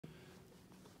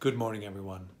Good morning,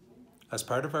 everyone. As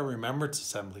part of our Remembrance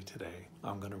Assembly today,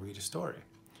 I'm going to read a story.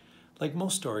 Like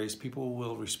most stories, people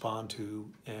will respond to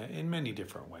in many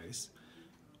different ways.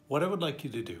 What I would like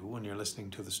you to do when you're listening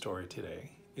to the story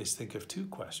today is think of two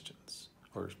questions,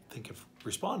 or think of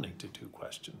responding to two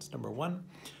questions. Number one,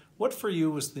 what for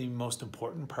you was the most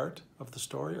important part of the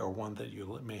story, or one that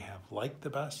you may have liked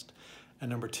the best? And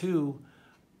number two,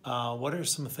 what are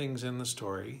some things in the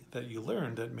story that you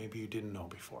learned that maybe you didn't know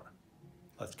before?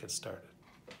 Let's get started.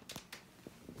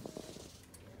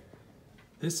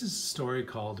 This is a story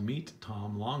called Meet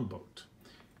Tom Longboat.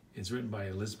 It's written by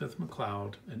Elizabeth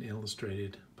MacLeod and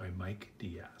illustrated by Mike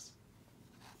Diaz.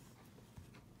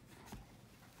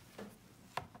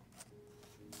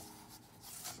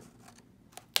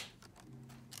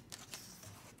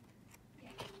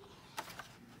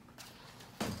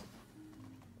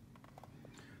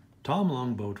 Tom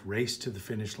Longboat raced to the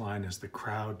finish line as the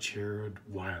crowd cheered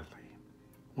wildly.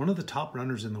 One of the top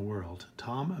runners in the world,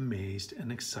 Tom amazed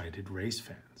and excited race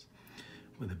fans.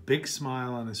 With a big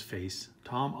smile on his face,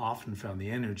 Tom often found the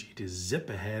energy to zip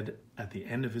ahead at the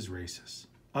end of his races.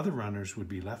 Other runners would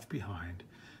be left behind,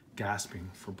 gasping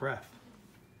for breath.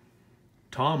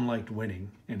 Tom liked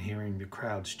winning and hearing the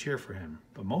crowds cheer for him,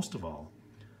 but most of all,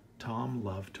 Tom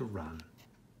loved to run.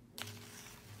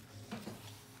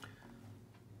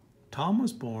 Tom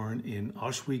was born in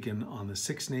Ohsweken on the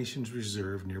Six Nations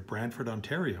Reserve near Brantford,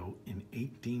 Ontario in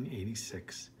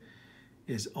 1886.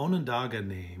 His Onondaga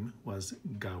name was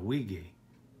Gawige.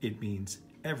 It means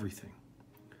everything.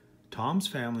 Tom's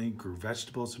family grew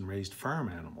vegetables and raised farm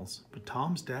animals, but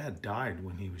Tom's dad died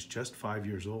when he was just 5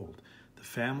 years old. The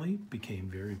family became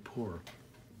very poor.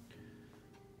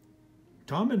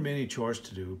 Tom had many chores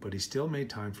to do, but he still made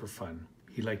time for fun.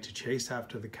 He liked to chase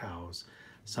after the cows.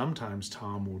 Sometimes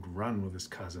Tom would run with his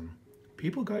cousin.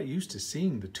 People got used to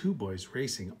seeing the two boys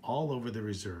racing all over the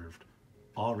reserve.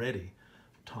 Already,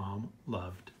 Tom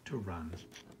loved to run.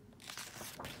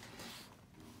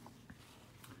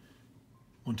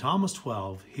 When Tom was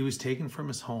 12, he was taken from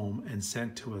his home and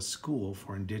sent to a school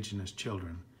for Indigenous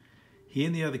children. He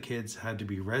and the other kids had to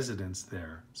be residents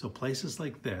there, so places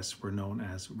like this were known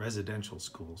as residential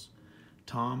schools.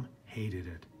 Tom hated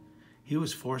it. He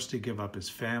was forced to give up his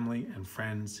family and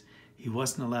friends. He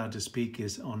wasn't allowed to speak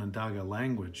his Onondaga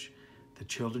language. The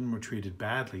children were treated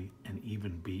badly and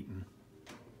even beaten.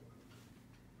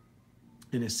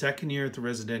 In his second year at the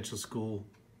residential school,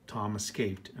 Tom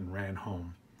escaped and ran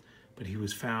home, but he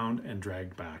was found and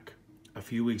dragged back. A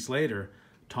few weeks later,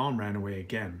 Tom ran away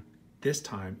again. This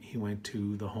time, he went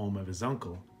to the home of his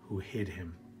uncle, who hid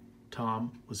him.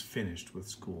 Tom was finished with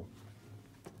school.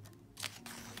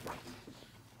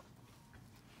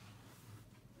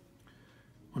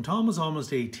 When Tom was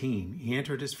almost 18, he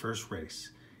entered his first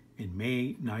race. In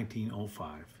May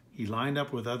 1905, he lined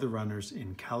up with other runners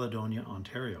in Caledonia,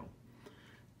 Ontario.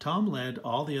 Tom led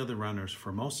all the other runners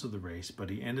for most of the race, but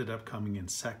he ended up coming in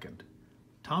second.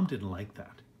 Tom didn't like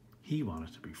that. He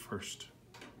wanted to be first.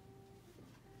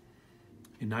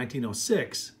 In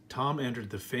 1906, Tom entered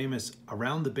the famous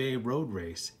Around the Bay road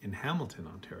race in Hamilton,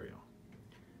 Ontario.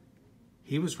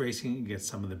 He was racing against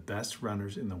some of the best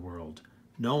runners in the world.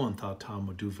 No one thought Tom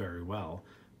would do very well,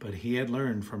 but he had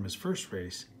learned from his first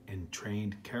race and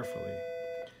trained carefully.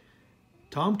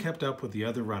 Tom kept up with the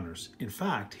other runners. In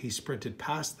fact, he sprinted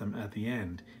past them at the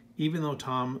end. Even though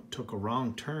Tom took a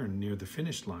wrong turn near the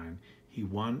finish line, he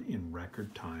won in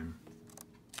record time.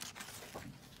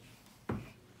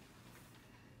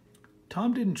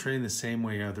 Tom didn't train the same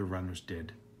way other runners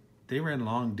did. They ran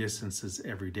long distances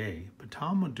every day, but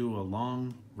Tom would do a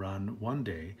long run one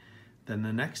day. Then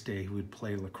the next day he would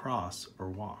play lacrosse or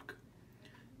walk.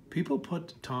 People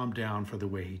put Tom down for the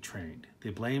way he trained.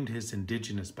 They blamed his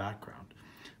Indigenous background.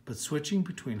 But switching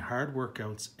between hard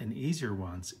workouts and easier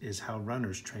ones is how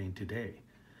runners train today.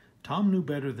 Tom knew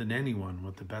better than anyone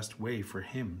what the best way for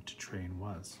him to train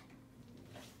was.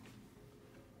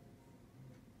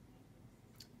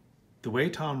 The way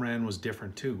Tom ran was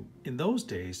different too. In those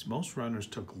days, most runners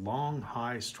took long,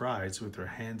 high strides with their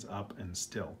hands up and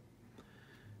still.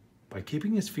 By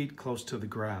keeping his feet close to the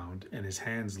ground and his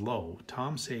hands low,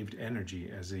 Tom saved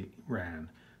energy as he ran.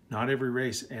 Not every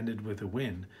race ended with a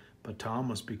win, but Tom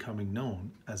was becoming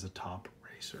known as a top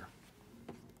racer.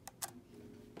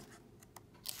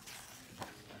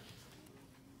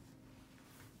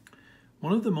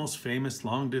 One of the most famous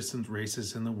long-distance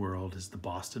races in the world is the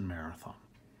Boston Marathon.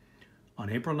 On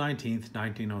April 19,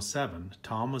 1907,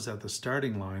 Tom was at the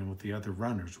starting line with the other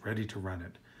runners ready to run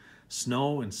it.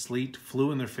 Snow and sleet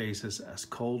flew in their faces as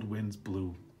cold winds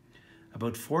blew.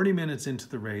 About 40 minutes into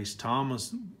the race, Tom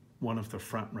was one of the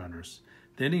front runners.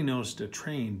 Then he noticed a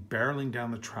train barreling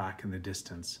down the track in the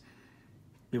distance.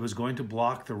 It was going to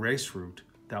block the race route.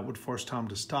 That would force Tom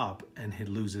to stop and he'd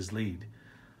lose his lead.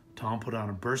 Tom put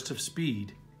on a burst of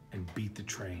speed and beat the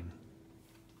train.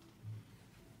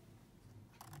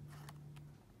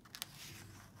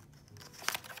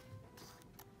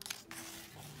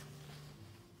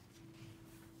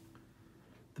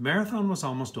 The marathon was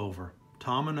almost over.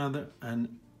 Tom and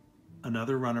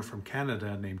another runner from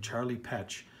Canada named Charlie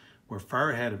Petch were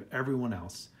far ahead of everyone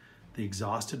else. The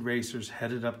exhausted racers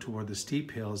headed up toward the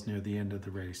steep hills near the end of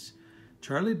the race.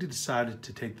 Charlie decided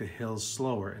to take the hills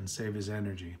slower and save his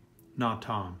energy. Not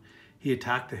Tom. He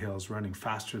attacked the hills, running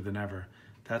faster than ever.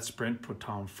 That sprint put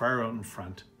Tom far out in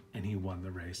front, and he won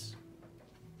the race.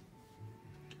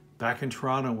 Back in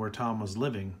Toronto, where Tom was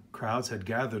living, crowds had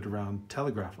gathered around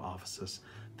telegraph offices.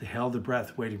 They held their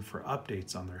breath waiting for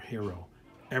updates on their hero.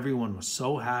 Everyone was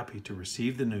so happy to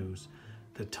receive the news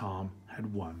that Tom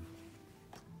had won.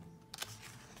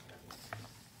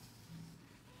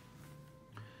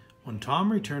 When Tom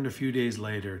returned a few days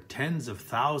later, tens of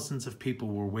thousands of people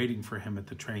were waiting for him at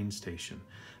the train station.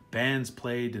 Bands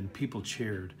played and people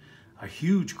cheered. A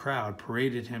huge crowd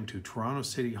paraded him to Toronto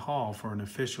City Hall for an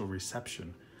official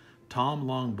reception. Tom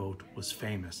Longboat was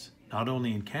famous, not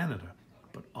only in Canada,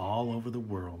 but all over the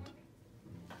world.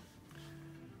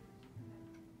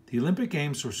 The Olympic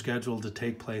Games were scheduled to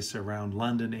take place around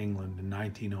London, England in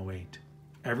 1908.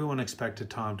 Everyone expected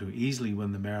Tom to easily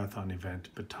win the marathon event,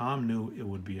 but Tom knew it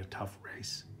would be a tough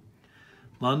race.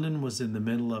 London was in the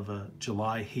middle of a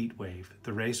July heat wave.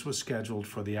 The race was scheduled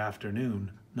for the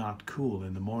afternoon, not cool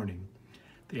in the morning.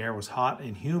 The air was hot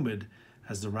and humid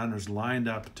as the runners lined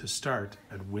up to start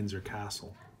at Windsor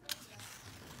Castle.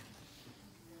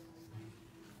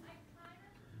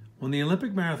 When the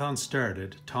Olympic marathon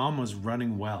started, Tom was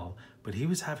running well, but he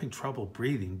was having trouble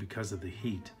breathing because of the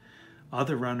heat.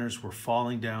 Other runners were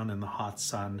falling down in the hot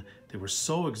sun. They were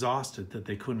so exhausted that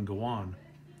they couldn't go on.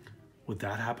 Would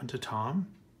that happen to Tom?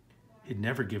 He'd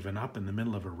never given up in the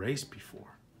middle of a race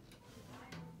before.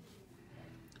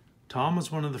 Tom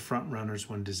was one of the front runners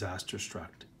when disaster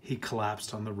struck. He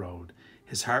collapsed on the road.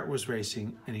 His heart was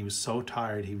racing and he was so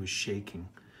tired he was shaking.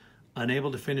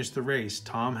 Unable to finish the race,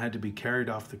 Tom had to be carried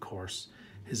off the course.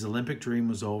 His Olympic dream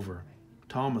was over.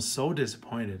 Tom was so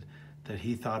disappointed that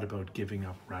he thought about giving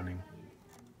up running.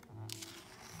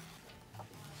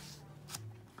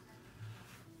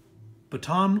 But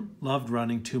Tom loved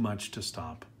running too much to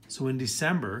stop. So in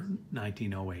December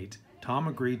 1908, Tom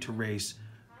agreed to race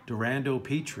Dorando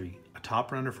Petri, a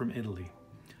top runner from Italy.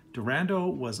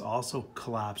 Dorando was also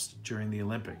collapsed during the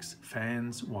Olympics.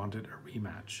 Fans wanted a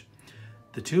rematch.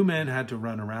 The two men had to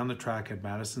run around the track at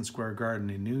Madison Square Garden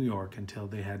in New York until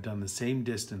they had done the same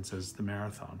distance as the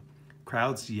marathon.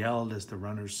 Crowds yelled as the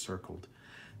runners circled.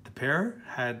 The pair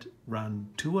had run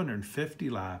 250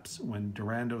 laps when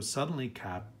Dorando suddenly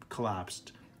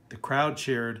collapsed. The crowd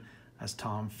cheered as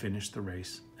Tom finished the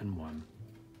race and won.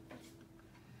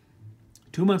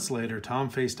 2 months later, Tom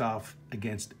faced off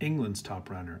against England's top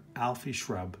runner, Alfie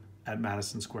Shrub, at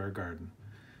Madison Square Garden.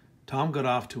 Tom got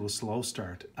off to a slow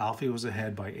start. Alfie was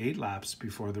ahead by 8 laps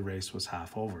before the race was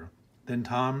half over. Then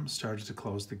Tom started to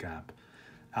close the gap.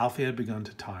 Alfie had begun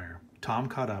to tire. Tom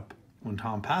caught up. When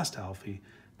Tom passed Alfie,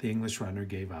 the English runner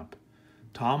gave up.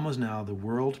 Tom was now the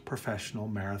world professional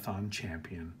marathon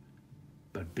champion.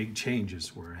 But big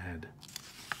changes were ahead.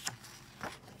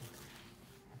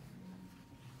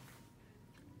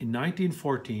 In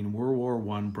 1914, World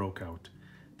War I broke out.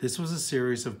 This was a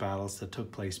series of battles that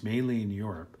took place mainly in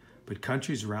Europe, but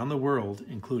countries around the world,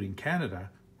 including Canada,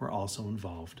 were also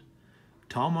involved.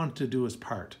 Tom wanted to do his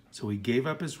part, so he gave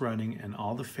up his running and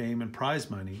all the fame and prize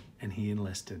money, and he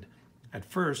enlisted. At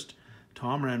first,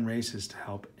 Tom ran races to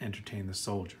help entertain the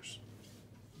soldiers.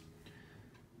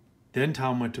 Then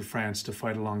Tom went to France to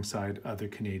fight alongside other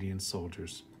Canadian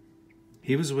soldiers.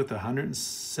 He was with the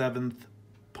 107th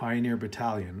Pioneer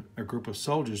Battalion, a group of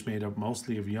soldiers made up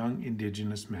mostly of young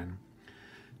Indigenous men.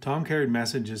 Tom carried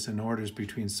messages and orders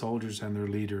between soldiers and their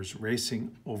leaders,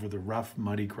 racing over the rough,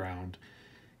 muddy ground.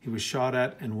 He was shot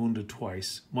at and wounded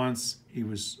twice. Once, he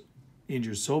was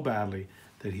injured so badly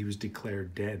that he was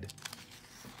declared dead.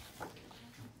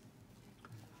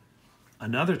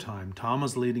 Another time, Tom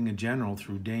was leading a general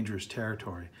through dangerous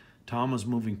territory. Tom was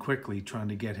moving quickly, trying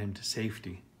to get him to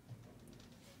safety.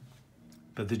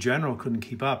 But the general couldn't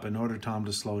keep up and ordered Tom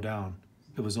to slow down.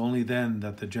 It was only then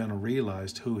that the general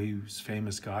realized who his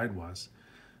famous guide was.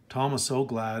 Tom was so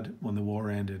glad when the war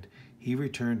ended. He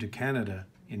returned to Canada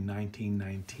in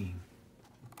 1919.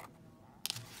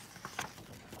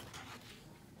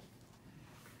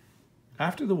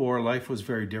 After the war, life was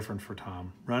very different for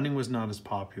Tom. Running was not as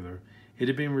popular. It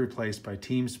had been replaced by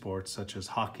team sports such as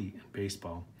hockey and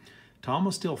baseball. Tom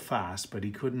was still fast, but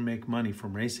he couldn't make money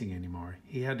from racing anymore.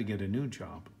 He had to get a new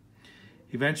job.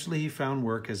 Eventually, he found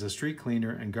work as a street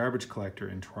cleaner and garbage collector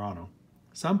in Toronto.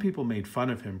 Some people made fun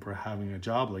of him for having a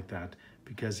job like that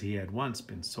because he had once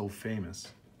been so famous.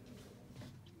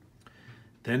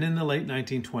 Then in the late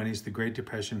 1920s, the Great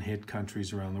Depression hit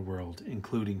countries around the world,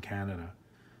 including Canada.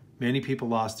 Many people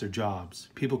lost their jobs.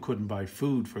 People couldn't buy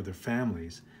food for their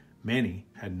families. Many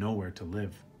had nowhere to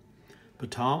live. But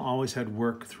Tom always had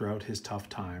work throughout his tough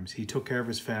times. He took care of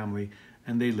his family,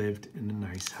 and they lived in a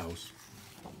nice house.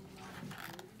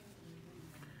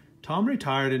 Tom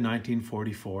retired in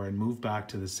 1944 and moved back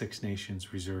to the Six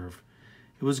Nations Reserve.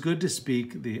 It was good to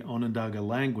speak the Onondaga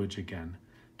language again.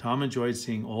 Tom enjoyed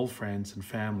seeing old friends and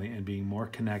family and being more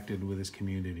connected with his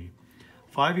community.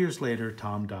 5 years later,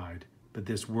 Tom died, but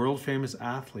this world-famous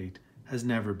athlete has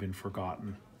never been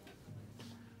forgotten.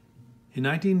 In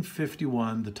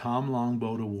 1951, the Tom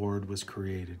Longboat Award was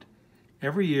created.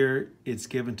 Every year, it's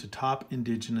given to top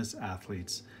Indigenous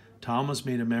athletes. Tom was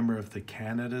made a member of the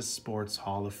Canada Sports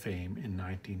Hall of Fame in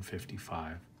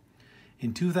 1955.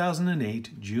 In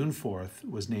 2008, June 4th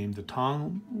was named the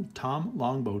Tom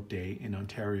Longboat Day in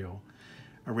Ontario.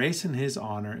 A race in his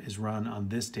honor is run on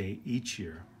this day each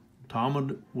year.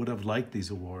 Tom would have liked these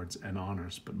awards and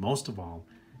honors, but most of all,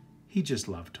 he just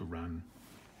loved to run.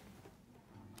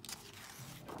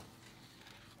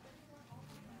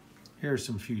 Here are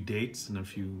some few dates and a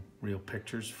few real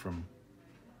pictures from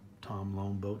Tom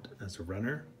Longboat as a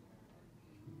runner.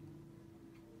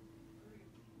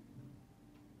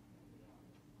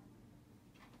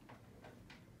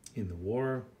 In the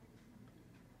war.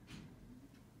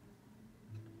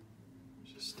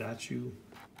 There's a statue.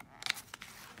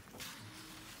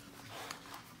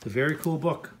 It's a very cool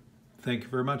book. Thank you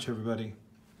very much, everybody.